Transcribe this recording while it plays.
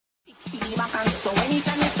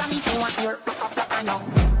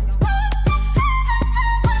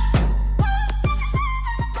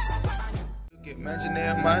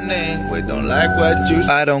Mentioning my name, we don't like what you.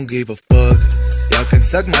 I don't give a fuck. Y'all can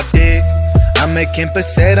suck my dick. I'm making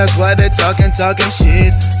pesetas while they're talking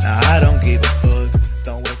shit. Nah, I don't give a fuck.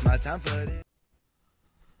 Don't waste my time for this.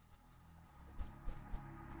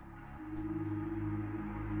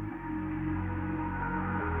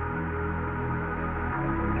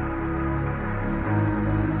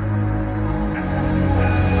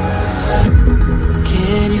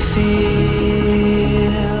 Can you feel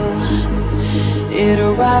it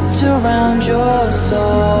wrapped around your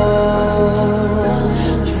soul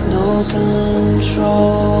with no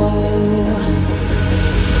control?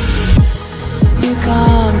 You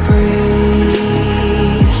can't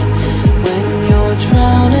breathe when you're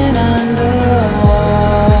drowning underwater.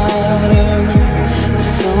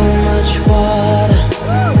 There's so much water.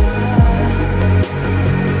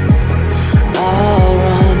 I'll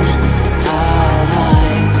run, I'll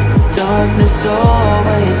hide. Darkness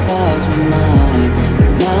always clouds my mind.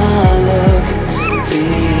 When I look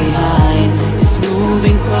behind, it's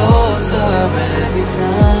moving closer every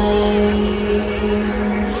time.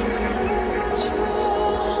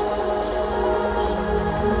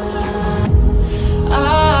 I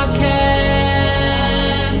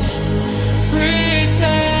can't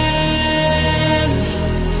pretend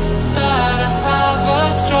that I have a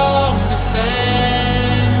strong defense.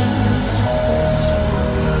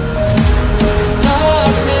 This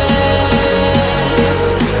darkness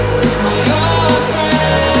is my old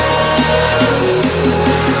friend.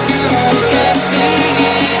 You get me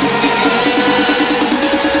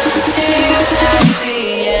till that's the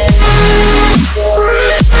end.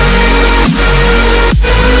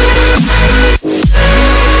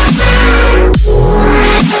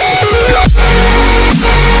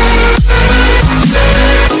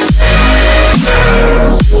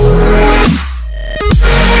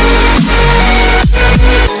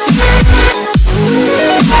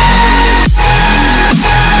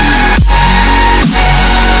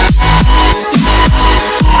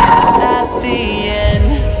 At the end.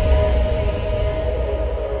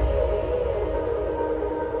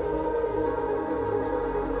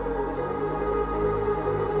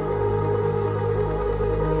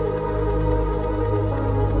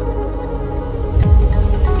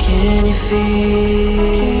 Can you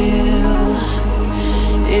feel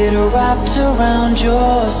it wrapped around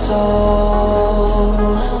your soul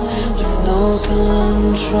with no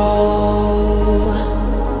control?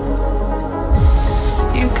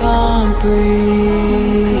 You can't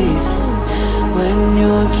breathe when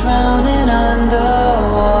you're drowning underwater.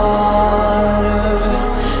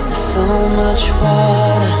 There's so much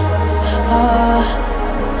water. I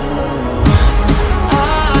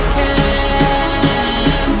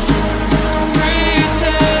can't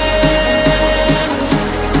pretend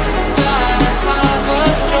that I have a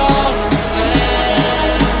strong defense.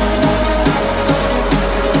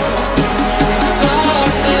 This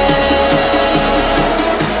darkness,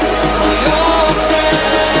 my old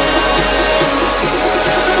friend.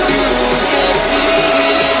 You get me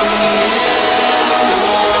so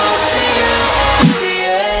I'll see you at the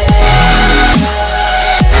end.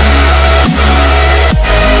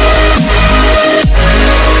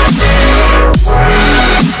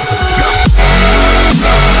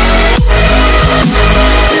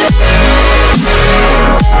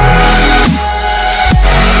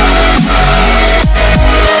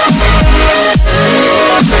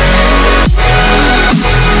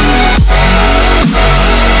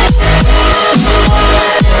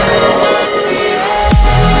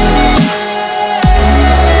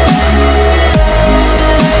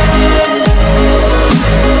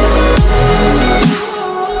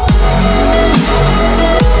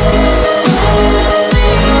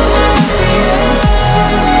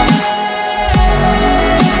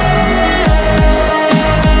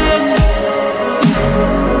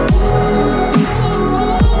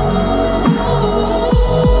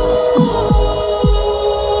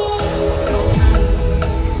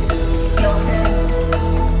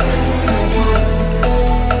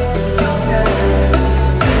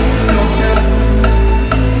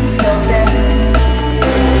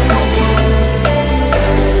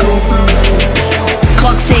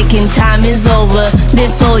 Clock's ticking, time is over.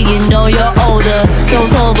 Before you know you're older. So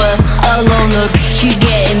sober, alone, look, you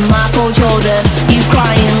getting my cold shoulder. You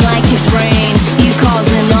crying like it's rain. You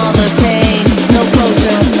causing all the pain. No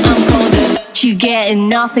closure, I'm colder. You getting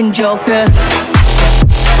nothing, Joker.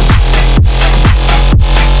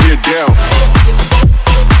 Get down.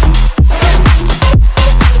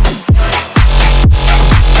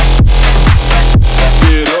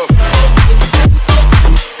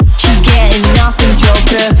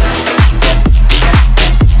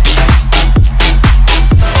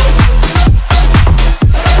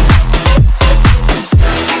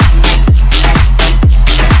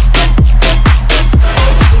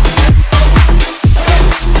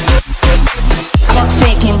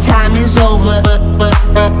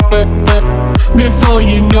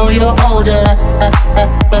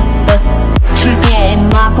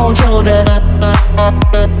 cold shoulder.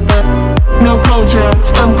 No closure,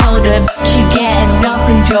 I'm colder. She getting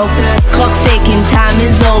nothing, joker. Clock's ticking, time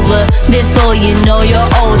is over. Before you know you're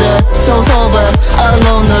older. So sober,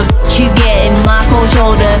 alone, look, you getting my cold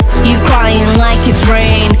shoulder. You crying like it's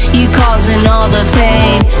rain. You causing all the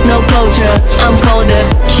pain. No closure, I'm colder.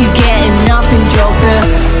 You getting nothing, joker.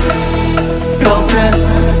 Joker.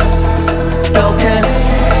 Joker.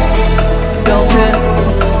 Joker.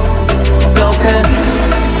 Joker.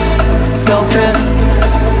 Joker.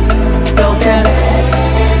 Joker.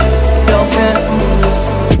 Joker.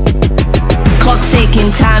 Clock's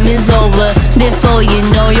ticking, time is over. Before you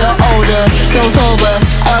know you're older. So sober,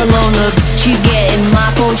 alone, look, you getting my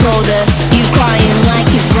cold shoulder. You crying like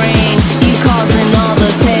it's rain. You causing all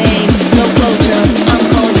the pain. No closure, I'm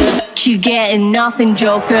colder. You getting nothing,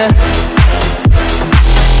 joker.